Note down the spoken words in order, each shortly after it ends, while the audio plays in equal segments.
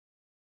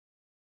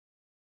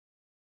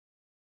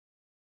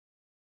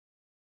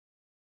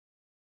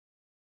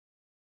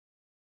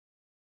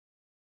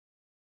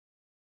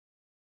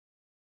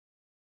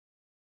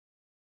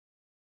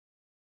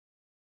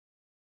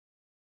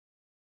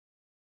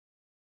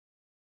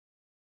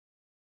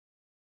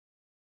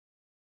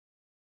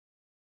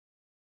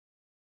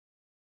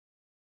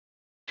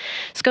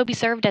Scobee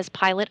served as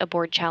pilot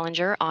aboard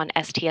Challenger on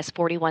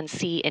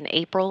STS-41C in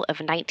April of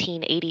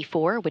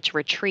 1984, which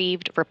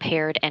retrieved,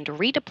 repaired, and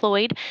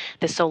redeployed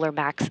the Solar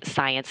Max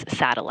science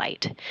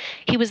satellite.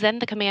 He was then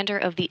the commander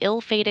of the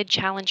ill-fated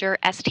Challenger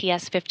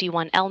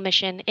STS-51L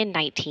mission in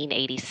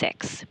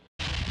 1986.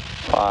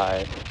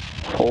 5,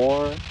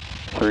 4,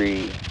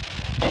 3,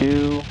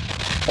 2,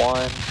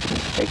 1,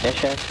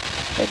 ignition,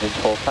 engines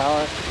full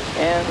power,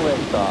 and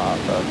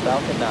liftoff of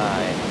Falcon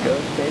 9. Go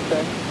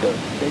SpaceX, go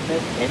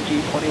Cygnus,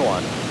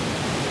 NG-21.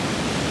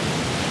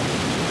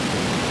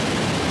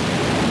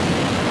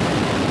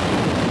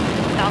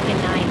 Falcon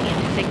 9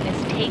 and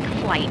Cygnus take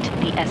flight.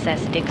 The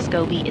SS Dick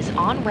Scobee is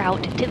en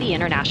route to the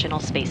International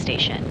Space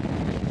Station.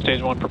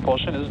 Stage 1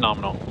 propulsion is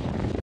nominal.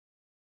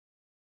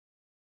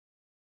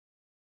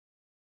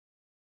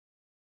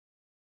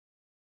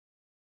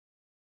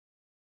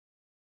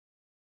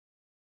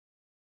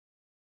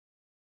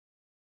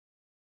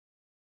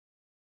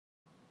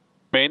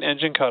 Main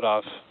engine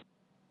cutoff.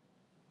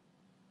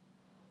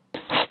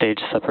 Stage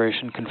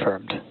separation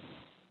confirmed.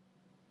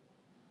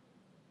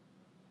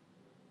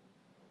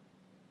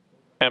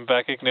 And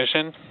back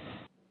ignition.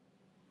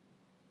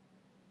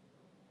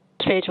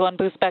 Stage 1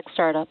 boost back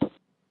startup.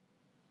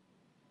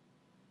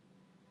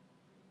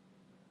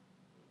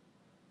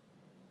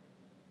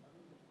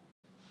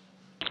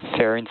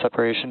 Fairing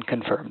separation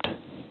confirmed.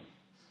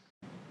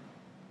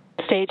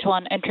 Stage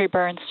 1 entry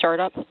burn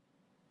startup.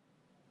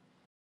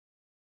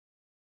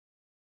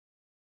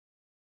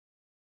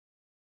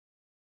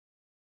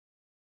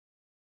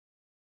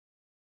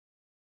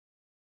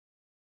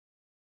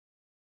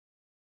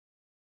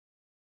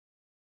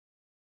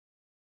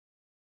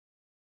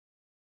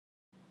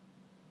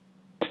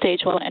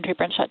 Stage 1 entry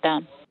burn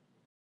shutdown.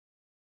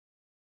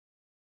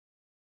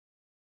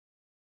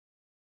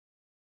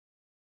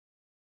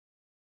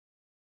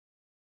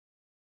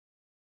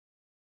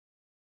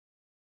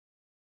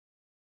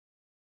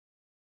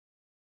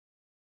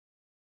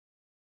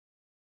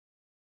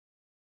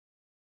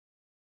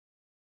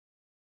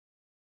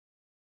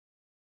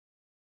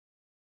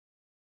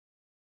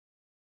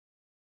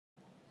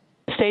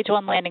 Stage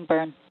 1 landing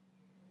burn.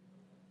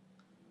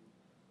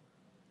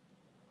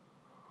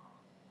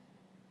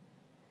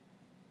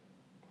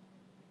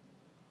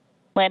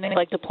 Landing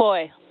leg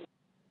deploy.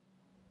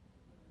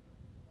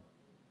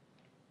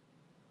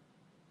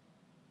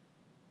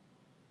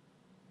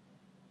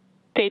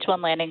 Stage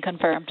 1 landing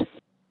confirmed.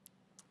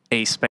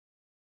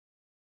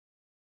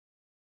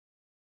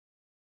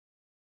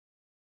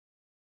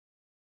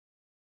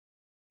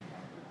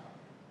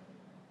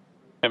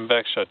 And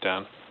back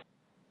shutdown.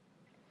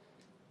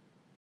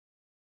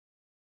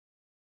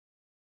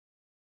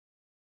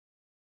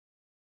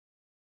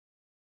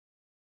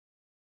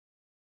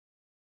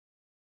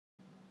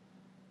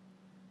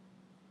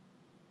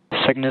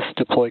 Cygnus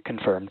deploy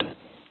confirmed.